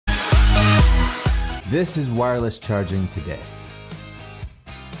This is wireless charging today.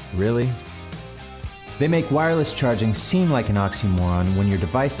 Really? They make wireless charging seem like an oxymoron when your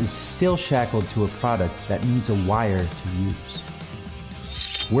device is still shackled to a product that needs a wire to use.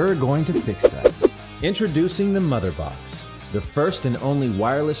 We're going to fix that. Introducing the MotherBox, the first and only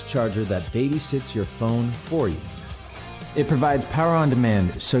wireless charger that babysits your phone for you. It provides power on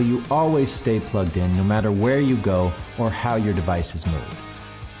demand so you always stay plugged in no matter where you go or how your device is moved.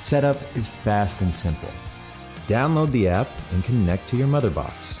 Setup is fast and simple. Download the app and connect to your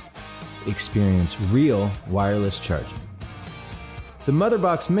MotherBox. Experience real wireless charging. The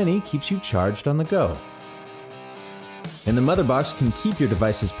MotherBox Mini keeps you charged on the go. And the MotherBox can keep your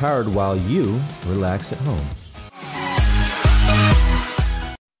devices powered while you relax at home.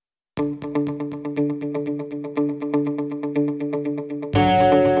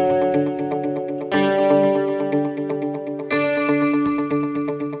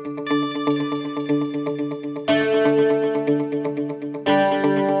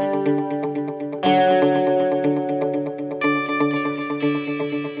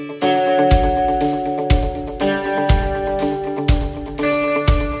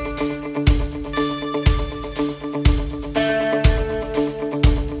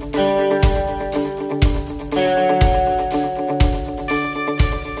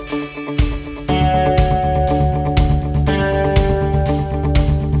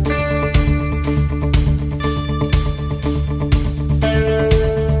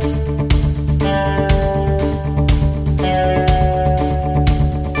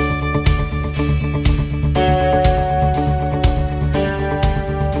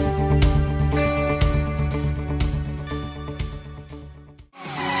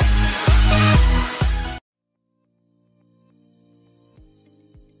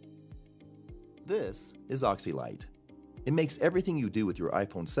 This is OxyLite. It makes everything you do with your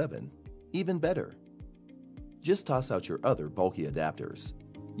iPhone 7 even better. Just toss out your other bulky adapters.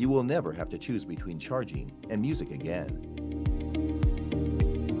 You will never have to choose between charging and music again.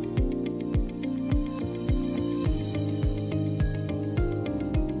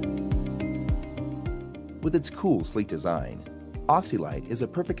 With its cool, sleek design, OxyLite is a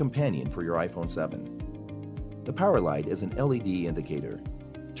perfect companion for your iPhone 7. The power light is an LED indicator.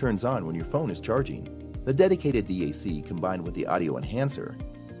 Turns on when your phone is charging. The dedicated DAC combined with the audio enhancer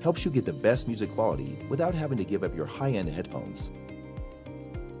helps you get the best music quality without having to give up your high-end headphones.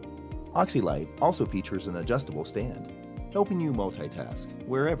 OxyLite also features an adjustable stand, helping you multitask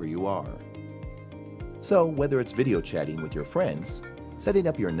wherever you are. So whether it's video chatting with your friends, setting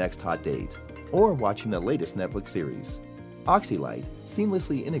up your next hot date, or watching the latest Netflix series, OxyLite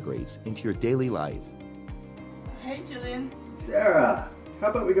seamlessly integrates into your daily life. Hey Julian. Sarah, how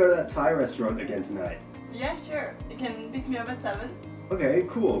about we go to that Thai restaurant again tonight? Yeah, sure. You can pick me up at 7. Okay,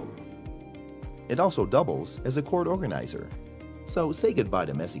 cool. It also doubles as a cord organizer, so say goodbye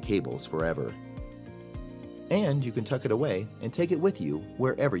to messy cables forever. And you can tuck it away and take it with you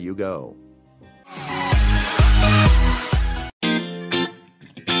wherever you go.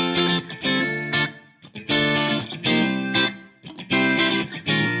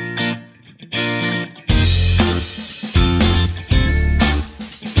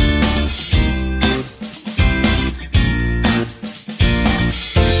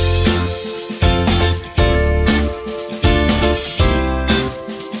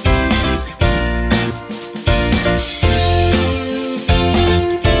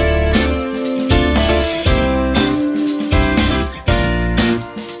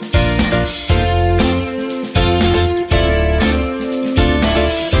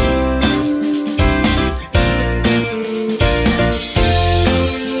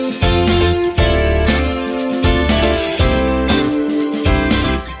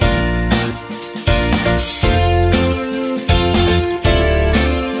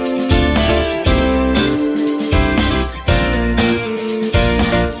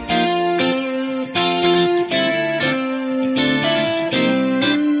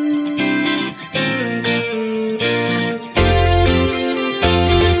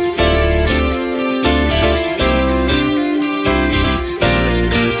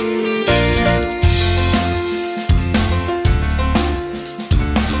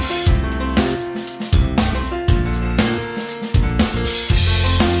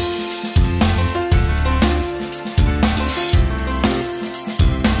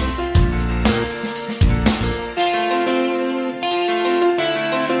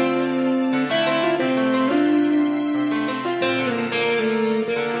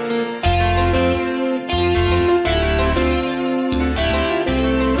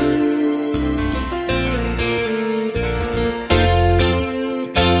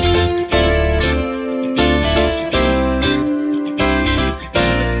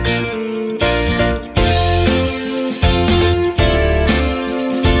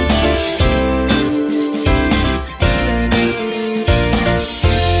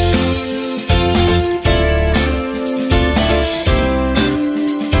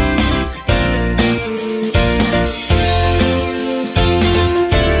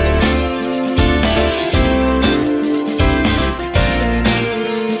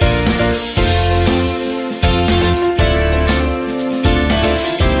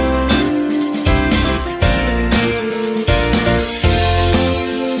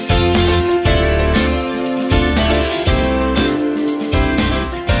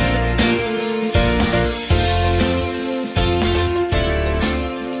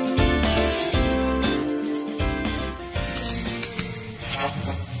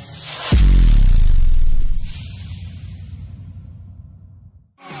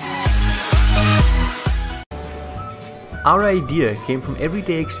 Our idea came from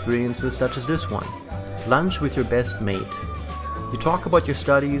everyday experiences such as this one. Lunch with your best mate. You talk about your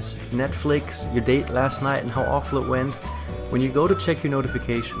studies, Netflix, your date last night and how awful it went. When you go to check your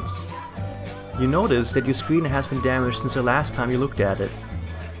notifications, you notice that your screen has been damaged since the last time you looked at it.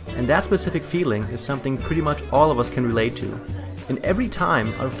 And that specific feeling is something pretty much all of us can relate to. And every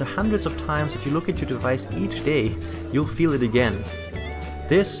time, out of the hundreds of times that you look at your device each day, you'll feel it again.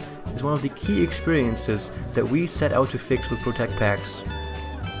 This is one of the key experiences that we set out to fix with Protect Packs.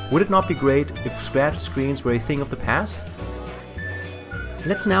 Would it not be great if scratched screens were a thing of the past?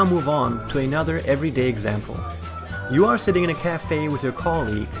 Let's now move on to another everyday example. You are sitting in a cafe with your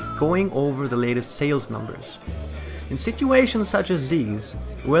colleague, going over the latest sales numbers. In situations such as these,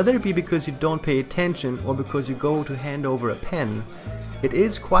 whether it be because you don't pay attention or because you go to hand over a pen, it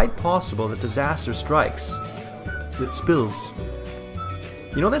is quite possible that disaster strikes. It spills.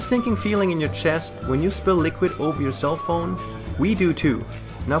 You know that sinking feeling in your chest when you spill liquid over your cell phone? We do too.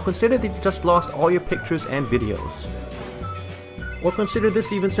 Now consider that you just lost all your pictures and videos. Or consider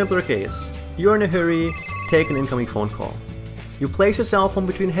this even simpler case. You're in a hurry, take an incoming phone call. You place your cell phone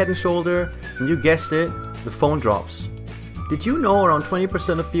between head and shoulder, and you guessed it, the phone drops. Did you know around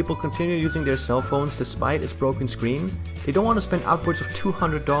 20% of people continue using their cell phones despite its broken screen? They don't want to spend upwards of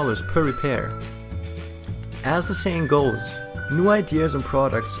 $200 per repair. As the saying goes, new ideas and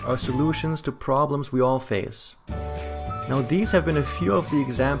products are solutions to problems we all face. Now these have been a few of the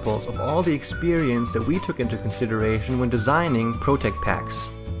examples of all the experience that we took into consideration when designing Protect Packs.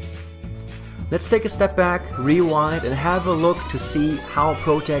 Let's take a step back, rewind, and have a look to see how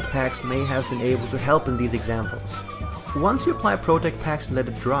Protect Packs may have been able to help in these examples. Once you apply Protect Packs and let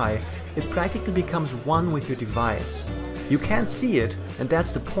it dry, it practically becomes one with your device. You can't see it, and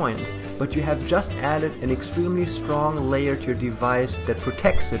that's the point, but you have just added an extremely strong layer to your device that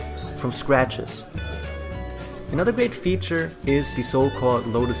protects it from scratches. Another great feature is the so-called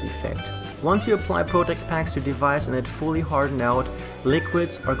lotus effect. Once you apply Protect Packs to your device and it fully hardened out,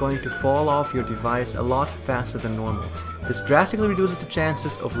 liquids are going to fall off your device a lot faster than normal. This drastically reduces the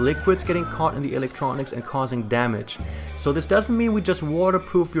chances of liquids getting caught in the electronics and causing damage. So this doesn't mean we just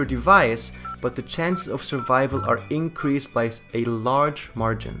waterproof your device, but the chances of survival are increased by a large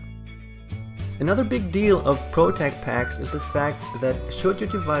margin. Another big deal of Protect Packs is the fact that should your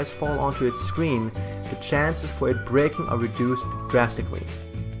device fall onto its screen, the chances for it breaking are reduced drastically.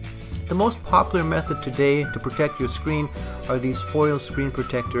 The most popular method today to protect your screen are these foil screen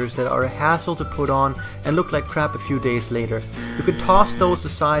protectors that are a hassle to put on and look like crap a few days later. You can toss those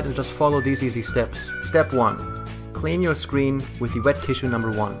aside and just follow these easy steps. Step 1. Clean your screen with the wet tissue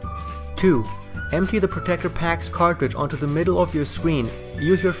number 1. 2. Empty the Protector Packs cartridge onto the middle of your screen.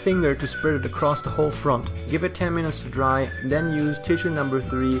 Use your finger to spread it across the whole front. Give it 10 minutes to dry, then use tissue number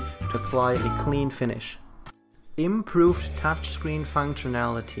 3 to apply a clean finish. Improved touchscreen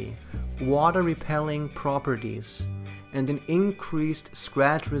functionality, water repelling properties, and an increased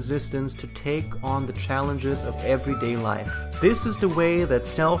scratch resistance to take on the challenges of everyday life. This is the way that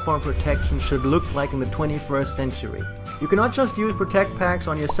cell phone protection should look like in the 21st century. You cannot just use Protect Packs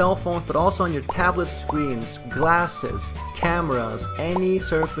on your cell phones, but also on your tablet screens, glasses, cameras, any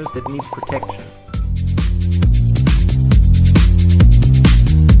surface that needs protection.